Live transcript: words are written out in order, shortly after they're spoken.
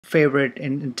favorite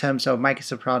in terms of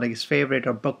Microsoft products, favorite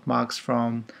or bookmarks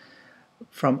from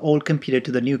old computer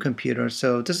to the new computer.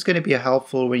 So this is going to be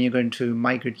helpful when you're going to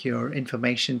migrate your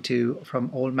information from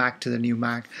old Mac to the new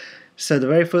Mac. So the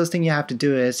very first thing you have to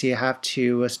do is you have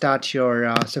to start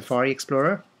your Safari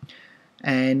Explorer,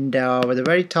 and with the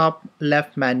very top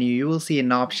left menu you will see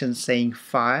an option saying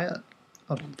File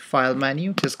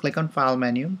menu. Just click on File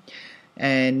menu,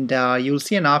 and you'll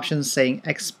see an option saying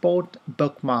Export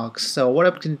Bookmarks. So what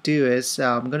I'm going to do is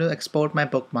I'm going to export my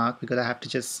bookmark because I have to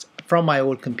just from my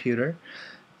old computer,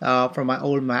 from my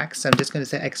old Mac. So I'm just going to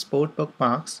say Export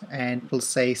Bookmarks, and we'll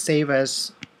say Save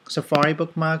as Safari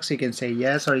Bookmarks. You can say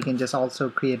yes, or you can just also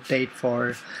create date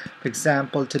for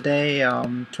example today,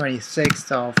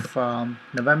 26th of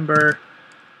November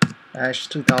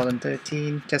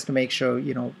 2013, just to make sure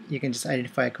you can just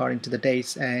identify according to the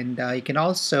dates. And you can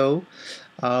also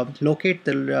locate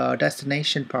the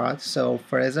destination path. So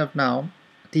for as of now,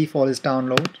 default is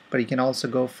download, but you can also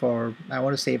go for I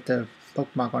want to save the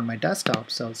bookmark on my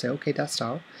desktop, so I'll say OK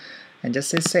desktop and just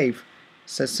say save.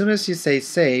 So as soon as you say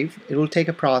save, it will take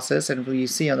a process, and you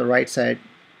see on the right side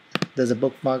there's a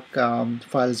bookmark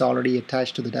file is already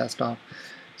attached to the desktop.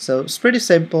 So it's pretty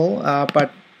simple,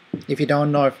 but if you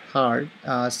don't know, it's hard.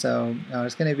 It's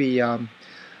going to be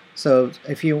so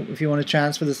if you want to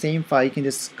transfer the same file, you can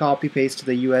just copy paste to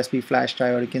the USB flash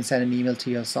drive, or you can send an email to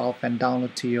yourself and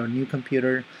download to your new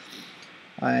computer,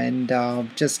 and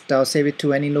just save it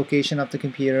to any location of the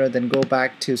computer. Then go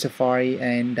back to Safari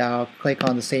and click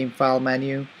on the same file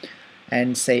menu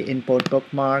and say import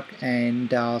bookmark, and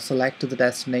select to the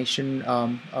destination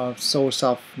source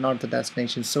of not the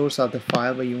destination source of the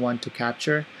file where you want to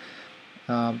capture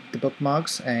the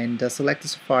bookmarks, and select the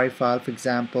Safari file. For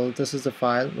example, this is the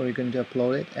file where you're going to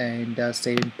upload it, and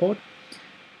say import,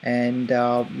 and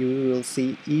you will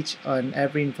see each and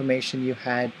every information you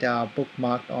had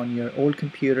bookmarked on your old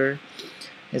computer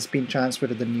has been transferred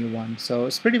to the new one. So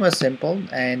it's pretty much simple,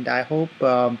 and I hope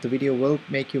the video will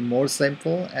make you more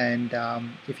simple. And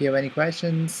if you have any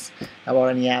questions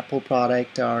about any Apple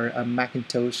product or a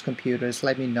Macintosh computers,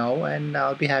 let me know, and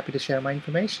I'll be happy to share my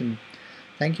information.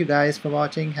 Thank you guys for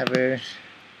watching. Have a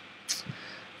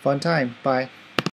fun time. Bye.